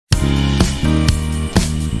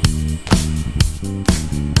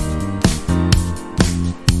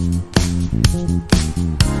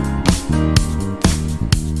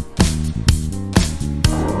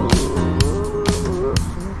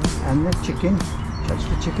chicken. Touch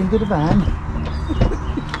the chicken to the van.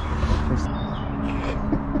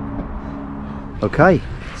 Okay,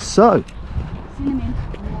 so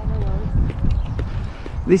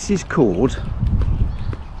this is called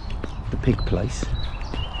the pig place,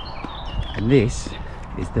 and this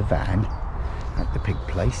is the van at the pig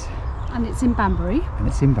place. And it's in Banbury. And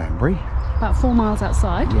it's in Banbury. About 4 miles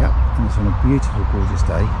outside. Yeah, and it's on a beautiful, gorgeous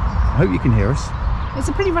day. I hope you can hear us. It's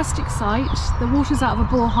a pretty rustic site. The water's out of a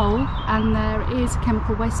borehole and there is a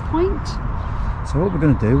chemical waste point. So what we're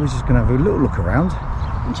going to do is just going to have a little look around.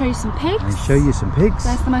 And show you some pigs. And show you some pigs.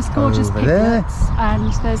 There's the most gorgeous piglets.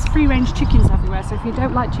 And there's free-range chickens everywhere. So if you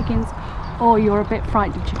don't like chickens or you're a bit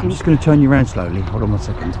frightened of chickens. I'm just going to turn you around slowly. Hold on 1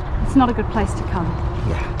 second. It's not a good place to come.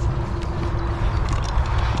 Yeah.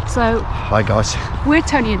 So, hi guys. We're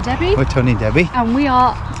Tony and Debbie. We're Tony and Debbie. And we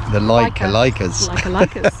are the Laikas.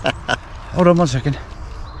 Laikas. Hold on 1 second.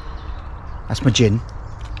 That's my gin.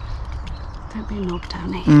 Don't be a knob,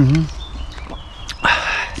 Tony. Mm-hmm.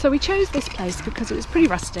 So we chose this place because it was pretty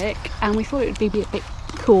rustic and we thought it would be a bit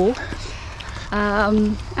cool.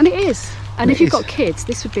 And it is. And if you've got kids,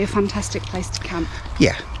 this would be a fantastic place to camp.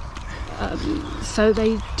 Yeah. So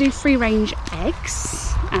they do free-range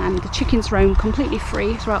eggs and the chickens roam completely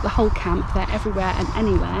free throughout the whole camp. They're everywhere and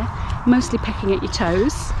anywhere, mostly pecking at your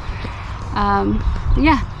toes.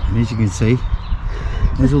 Yeah. And as you can see,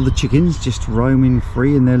 there's all the chickens just roaming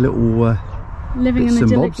free in their little living an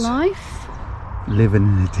idyllic life. Living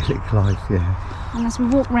an idyllic life, yeah. And as we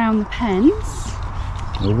walk around the pens,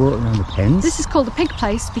 we'll walk around the pens. This is called the pig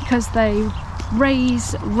place because they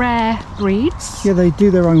raise rare breeds. Yeah, they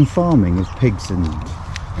do their own farming of pigs and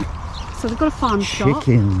so they've got a farm shop,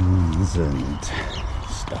 chickens and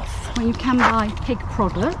stuff where you can buy pig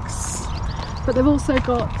products. But they've also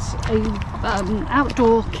got a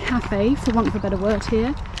outdoor cafe, for want of a better word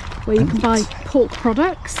here, where you can buy pork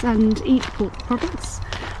products and eat pork products.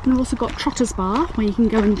 And they've also got Trotters bar where you can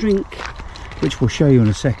go and drink, which we'll show you in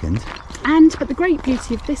a second. But the great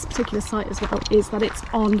beauty of this particular site as well is that it's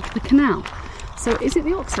on the canal. So is it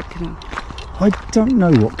the Oxford Canal? I don't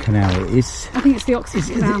know what canal it is. I think it's the Oxford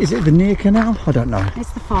Canal. Is it the near canal? I don't know.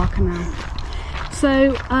 It's the far canal.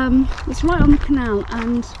 So it's right on the canal,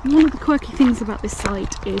 and one of the quirky things about this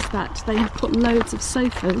site is that they have put loads of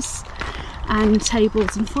sofas and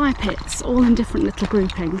tables and fire pits all in different little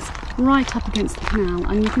groupings right up against the canal,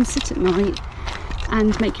 and you can sit at night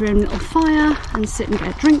and make your own little fire and sit and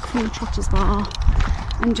get a drink from the Trotters bar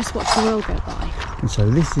and just watch the world go by. And so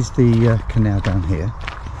this is the canal down here.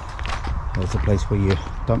 There's a place where you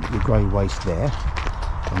dump your grey waste there,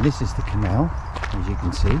 and this is the canal, as you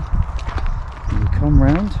can see. And you come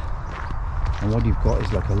round and what you've got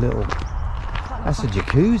is like a little, that's a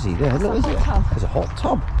jacuzzi there. Look, there's a hot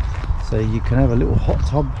tub. So you can have a little hot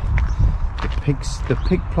tub. The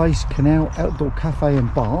pig place, canal, outdoor cafe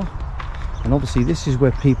and bar. And obviously this is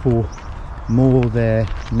where people moor their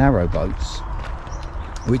narrow boats,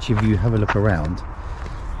 which if you have a look around,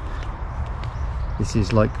 this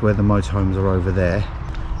is like where the motorhomes are over there.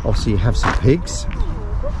 Obviously you have some pigs.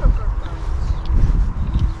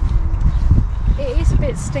 It is a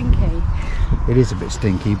bit stinky. It is a bit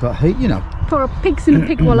stinky, but hey, you know. For a pigs in a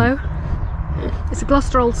pig wallow, it's a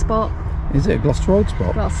Gloucester old spot. Is it a Gloucester old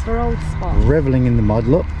spot? Gloucester old spot. Revelling in the mud,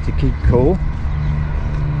 look, to keep cool.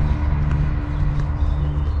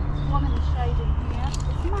 One in the shade in here.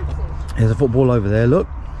 It's massive. There's a football over there, look.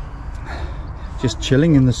 Just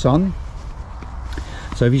chilling in the sun.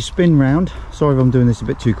 So if you spin round, sorry if I'm doing this a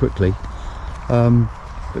bit too quickly,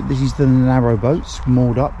 but this is the narrow boats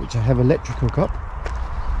moored up, which have electric hookup,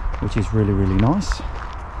 which is really, really nice,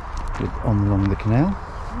 along the canal.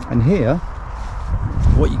 And here,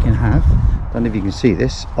 what you can have, I don't know if you can see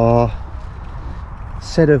this, are a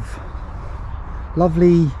set of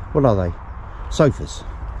lovely, what are they? Sofas.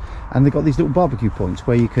 And they've got these little barbecue points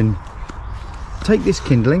where you can take this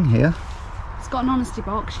kindling here. It's got an honesty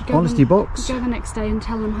box. You box. You go the next day and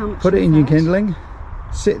tell them how much. Put it in your kindling,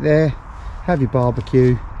 sit there, have your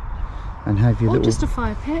barbecue, and have your little. Or just a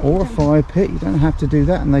fire pit. Or a fire pit. You don't have to do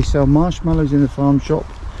that. And they sell marshmallows in the farm shop,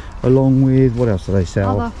 along with what else do they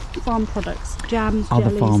sell? Other farm products, jams, other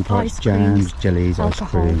jellies, farm products, jams, jellies, ice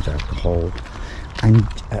creams, alcohol,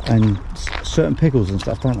 and certain pickles and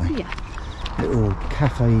stuff, don't they? Yeah. Little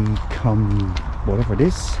cafe come whatever it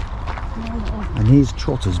is. And here's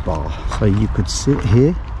Trotters bar, so you could sit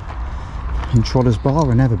here in Trotters bar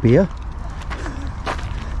and have a beer.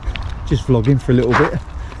 Just vlogging for a little bit.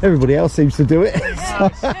 Everybody else seems to do it.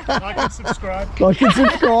 Like and subscribe. Like and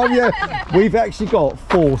subscribe, yeah. We've actually got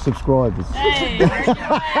 4 subscribers. Hey,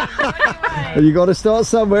 and you got to start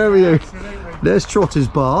somewhere, haven't you? Absolutely. There's Trotters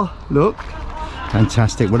bar, look.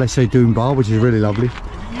 Fantastic. Well, they say Doom Bar, which is really lovely.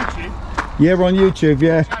 YouTube. Yeah, we're on YouTube,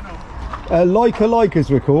 yeah. Channel. Laikas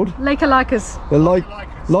we're called. Laika Laikas. The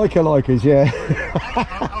Laikas, yeah.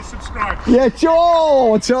 I'll subscribe. Yeah, sure.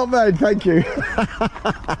 What's up, man? Thank you.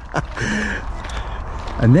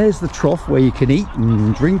 And there's the trough where you can eat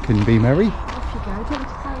and drink and be merry. Off you go. Do you want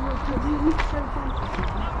to tell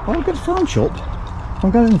your I'll go to the farm shop.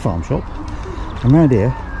 I'm going in the farm shop. And round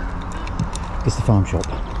here is the farm shop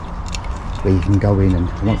where you can go in and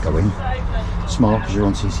I won't go in. Smile because you're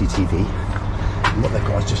on CCTV. And what they've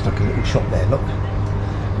got is just like a little shop there, look,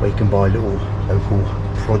 where you can buy little local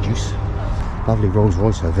produce. Lovely Rolls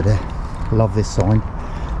Royce over there. Love this sign,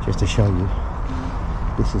 just to show you.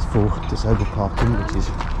 This is for disabled parking, which is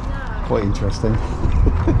quite interesting.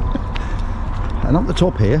 And up the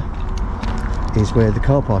top here is where the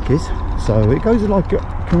car park is. So it goes like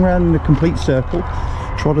come around in a complete circle.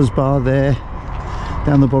 Trotters bar there.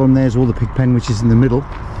 Down the bottom there's all the pig pen, which is in the middle.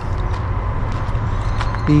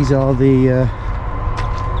 These are the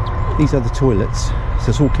toilets. So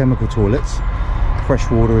it's all chemical toilets. Fresh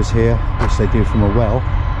water is here, which they do from a well.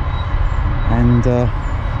 And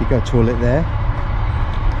you go toilet there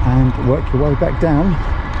and work your way back down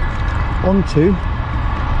onto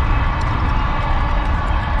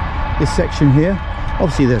this section here.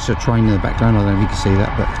 Obviously there's a train in the background, I don't know if you can see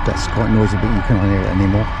that, but that's quite noisy, but you can't hear it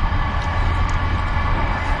anymore.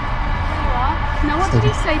 Now what did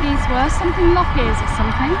he say these were? Something lop ears or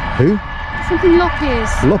something? Who? Something lop ears.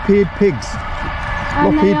 Lop-eared pigs.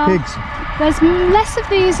 And Lop-eared pigs. There's less of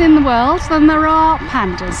these in the world than there are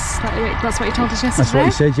pandas. That's what you told us yesterday. That's what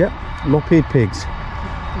he said, yep. Lop-eared pigs.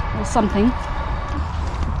 Or something.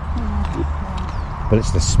 But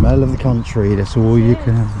it's the smell of the country, that's all you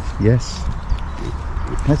can have. Yes.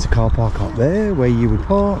 That's a car park up there where you would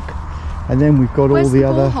park. And then we've got all the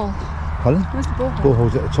other... Borehole? Pardon? Where's the borehole?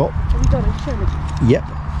 Boreholes at the top. Have you got it? Show me. Yep.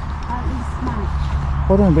 Madge.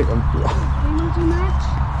 Hold on a bit. Do you know Madge?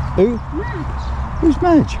 Who? Madge. Who's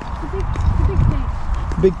Madge? The big thing.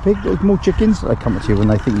 Big pig, there's more chickens. They come at you when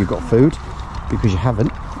they think you've got food, because you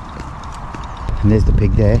haven't. And there's the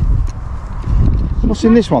pig there. What's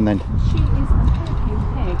in this one then? She is a talking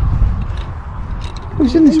pig.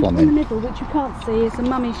 What's in this one In the then? middle, which you can't see, is a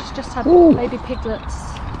mummy. She's just had Ooh. baby piglets.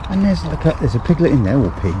 And there's like there's a piglet in there,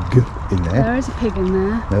 or pig in there. There is a pig in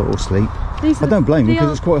there. They're all asleep. These I are don't blame them the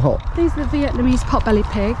because it's quite hot. These are the Vietnamese potbelly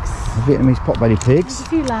pigs. The Vietnamese potbelly pigs. There's a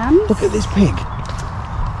few lambs. Look at this pig.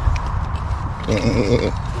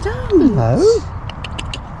 Don't. Hello.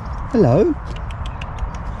 Hello.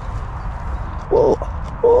 Whoa.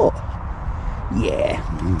 Whoa. Yeah.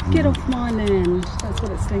 Get off my land. That's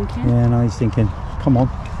what it's thinking. Yeah, no, he's thinking, come on.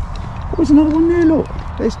 Oh, there's another one there, look.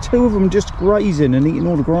 There's two of them just grazing and eating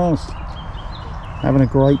all the grass. Having a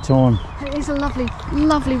great time. It is a lovely,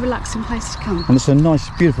 lovely, relaxing place to come. And it's a nice,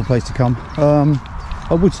 beautiful place to come.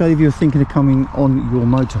 I would say if you're thinking of coming on your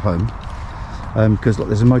motorhome, because look,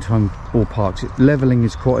 there's a motorhome all parks. Levelling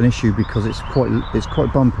is quite an issue because it's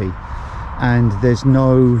quite bumpy, and there's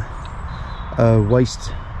no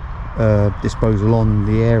waste disposal on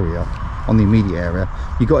the area, on the immediate area.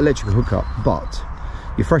 You've got electrical hookup, but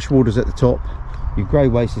your fresh water's at the top, your grey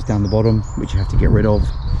waste is down the bottom, which you have to get rid of.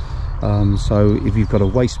 So if you've got a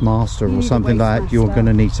waste master or something like that, you're going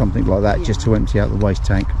to need something like that, just to empty out the waste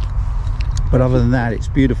tank. But other than that, it's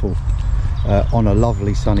beautiful on a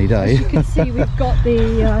lovely sunny day. As you can see, we've got the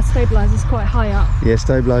stabilisers quite high up. Yeah,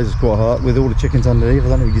 stabilisers quite high up with all the chickens underneath. I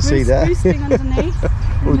don't know if you can see that. Roosting underneath.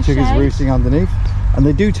 All the chickens roosting underneath. And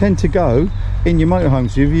they do tend to go in your motorhome,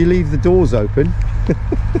 so if you leave the doors open,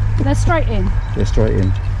 they're straight in. They're straight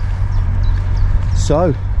in.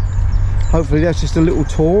 So hopefully that's just a little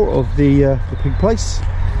tour of the pig place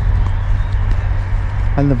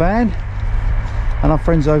and the van, and our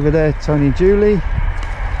friends over there, Tony and Julie.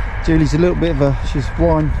 Julie's a little bit of she's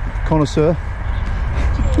wine connoisseur.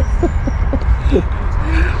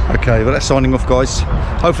 Okay, well, that's signing off, guys.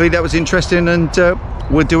 Hopefully that was interesting, and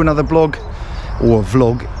we'll do another blog or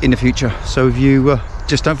vlog in the future. So if you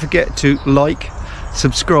just don't forget to like,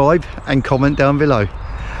 subscribe and comment down below,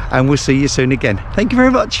 and we'll see you soon again. Thank you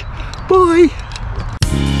very much. Bye.